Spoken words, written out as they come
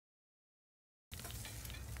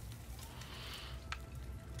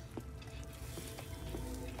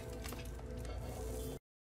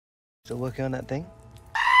Still working on that thing?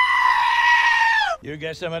 You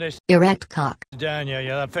get some of this erect cock down you,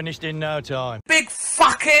 you'll have finished in no time. Big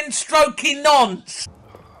fucking strokey nonce!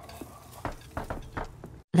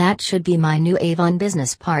 That should be my new Avon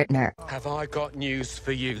business partner. Have I got news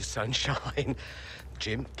for you, sunshine?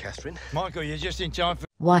 Jim, Catherine? Michael, you're just in time for...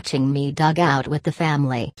 Watching me dug out with the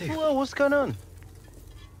family. Whoa, what's going on?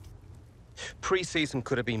 Pre-season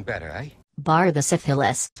could have been better, eh? Bar the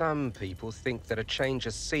syphilis. Some people think that a change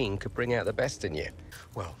of scene could bring out the best in you.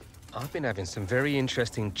 Well, I've been having some very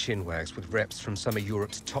interesting chinwags with reps from some of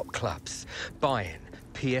Europe's top clubs. Bayern,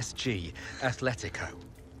 PSG, Atletico.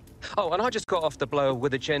 Oh, and I just got off the blow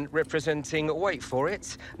with a gent representing, wait for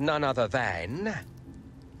it, none other than...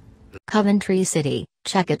 Coventry City,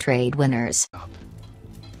 Checkatrade winners.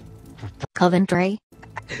 Coventry?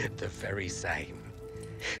 The very same.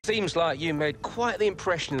 Seems like you made quite the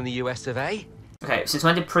impression in the US of A. Okay, since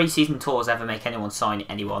when did pre-season tours ever make anyone sign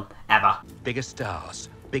anyone? Ever? Bigger stars,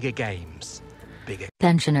 bigger games, bigger...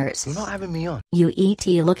 Pensioners. You're not having me on. You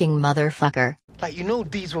ET-looking motherfucker. Like, you know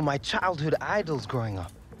these were my childhood idols growing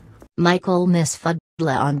up. Michael Miss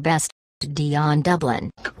Fudla on Best Dion Dublin.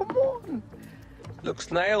 Come on!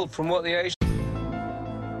 Looks nailed from what the Asian...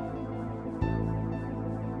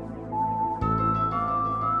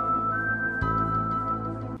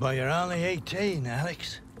 But you're only 18,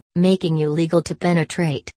 Alex. Making you legal to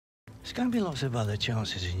penetrate. There's going to be lots of other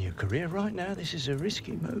chances in your career. Right now, this is a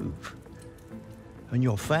risky move. And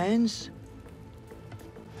your fans?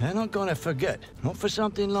 They're not going to forget. Not for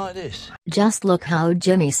something like this. Just look how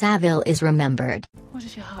Jimmy Savile is remembered. What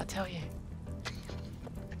does your heart tell you?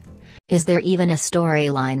 Is there even a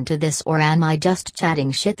storyline to this, or am I just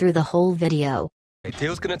chatting shit through the whole video? The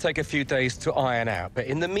deal's going to take a few days to iron out, but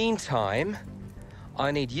in the meantime,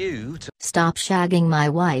 I need you to... Stop shagging my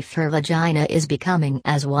wife. Her vagina is becoming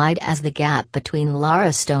as wide as the gap between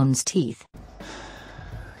Lara Stone's teeth.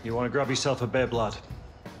 You want to grab yourself a beer, blood?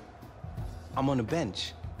 I'm on the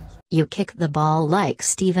bench. You kick the ball like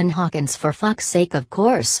Stephen Hawkins, for fuck's sake, of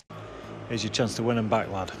course. Here's your chance to win them back,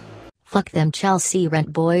 lad. Fuck them Chelsea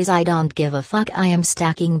rent boys, I don't give a fuck. I am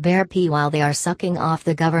stacking bear pee while they are sucking off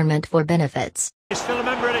the government for benefits. You're still a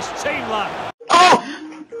member of this team, lad. Oh!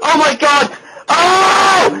 Oh my god!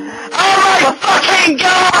 Oh! Oh my fucking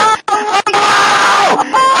god! Oh!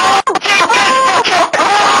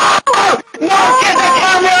 Oh! No, get the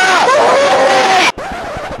camera!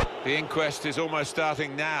 The inquest is almost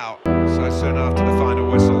starting now, so soon after the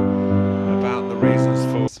final whistle, about the reasons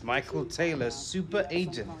for... It's Michael Taylor, super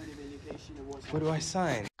agent. What do I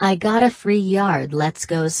sign? I got a free yard, let's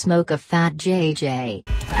go smoke a fat JJ.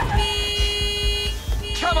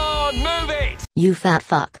 Come on, move it! You fat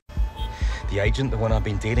fuck. The agent, the one I've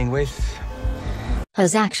been dealing with...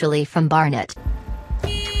 Was actually from Barnet.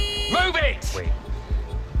 Move it! Wait.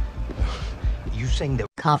 You saying that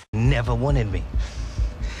Cuff never wanted me?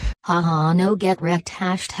 Haha, no, get wrecked.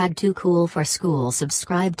 Hashtag too cool for school.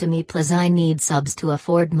 Subscribe to me please, I need subs to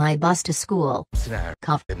afford my bus to school. No,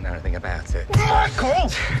 Cuff. didn't know anything about it.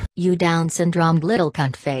 Michael! You Down syndromed little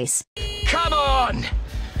cunt face. Come on! Do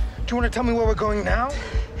you want to tell me where we're going now?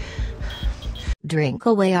 Drink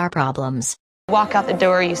away our problems. Walk out the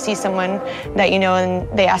door, you see someone that you know and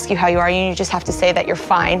they ask you how you are, and you just have to say that you're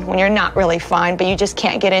fine when you're not really fine, but you just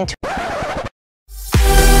can't get into it.